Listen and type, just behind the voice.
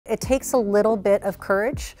it takes a little bit of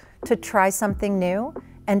courage to try something new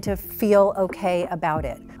and to feel okay about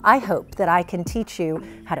it. I hope that I can teach you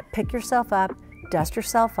how to pick yourself up, dust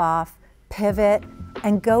yourself off, pivot,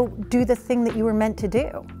 and go do the thing that you were meant to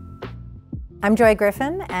do. I'm Joy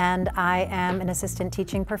Griffin, and I am an assistant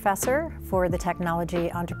teaching professor for the Technology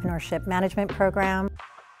Entrepreneurship Management program.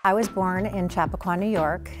 I was born in Chappaqua, New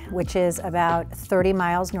York, which is about 30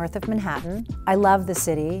 miles north of Manhattan. I love the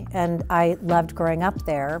city, and I loved growing up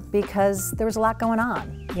there because there was a lot going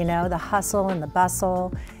on. You know, the hustle and the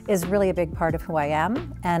bustle is really a big part of who I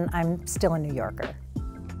am, and I'm still a New Yorker.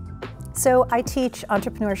 So I teach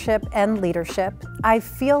entrepreneurship and leadership. I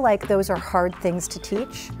feel like those are hard things to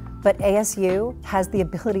teach, but ASU has the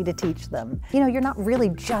ability to teach them. You know, you're not really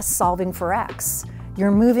just solving for X.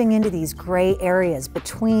 You're moving into these gray areas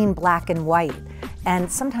between black and white, and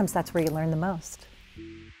sometimes that's where you learn the most.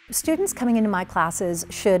 Students coming into my classes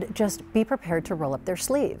should just be prepared to roll up their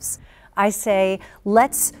sleeves. I say,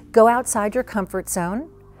 let's go outside your comfort zone,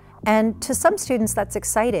 and to some students that's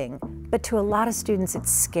exciting, but to a lot of students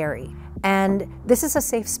it's scary. And this is a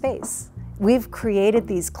safe space. We've created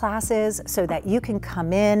these classes so that you can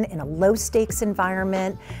come in a low-stakes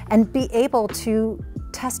environment and be able to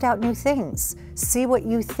test out new things, see what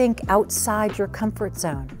you think outside your comfort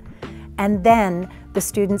zone. And then the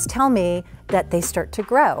students tell me that they start to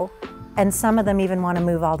grow, and some of them even want to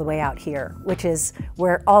move all the way out here, which is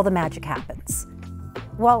where all the magic happens.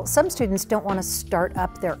 While some students don't want to start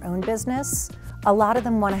up their own business, a lot of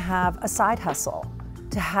them want to have a side hustle,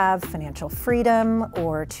 to have financial freedom,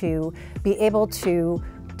 or to be able to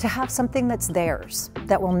have something that's theirs,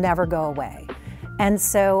 that will never go away. And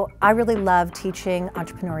so I really love teaching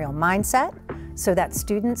entrepreneurial mindset so that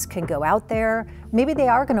students can go out there. Maybe they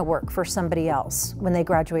are going to work for somebody else when they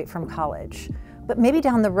graduate from college, but maybe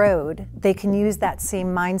down the road they can use that same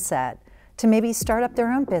mindset to maybe start up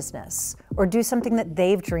their own business or do something that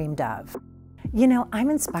they've dreamed of. You know,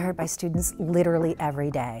 I'm inspired by students literally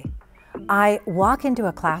every day. I walk into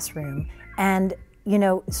a classroom and, you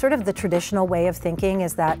know, sort of the traditional way of thinking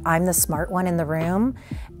is that I'm the smart one in the room,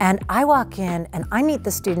 and I walk in and I meet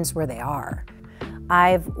the students where they are.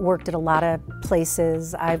 I've worked at a lot of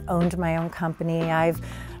places, I've owned my own company, I've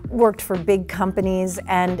worked for big companies,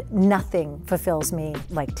 and nothing fulfills me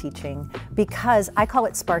like teaching, because I call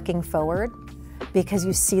it sparking forward, because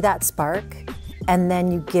you see that spark and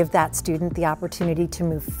then you give that student the opportunity to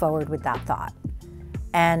move forward with that thought.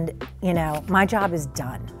 And, you know, my job is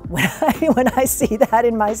done. When I see that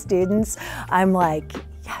in my students, I'm like,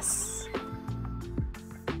 yes.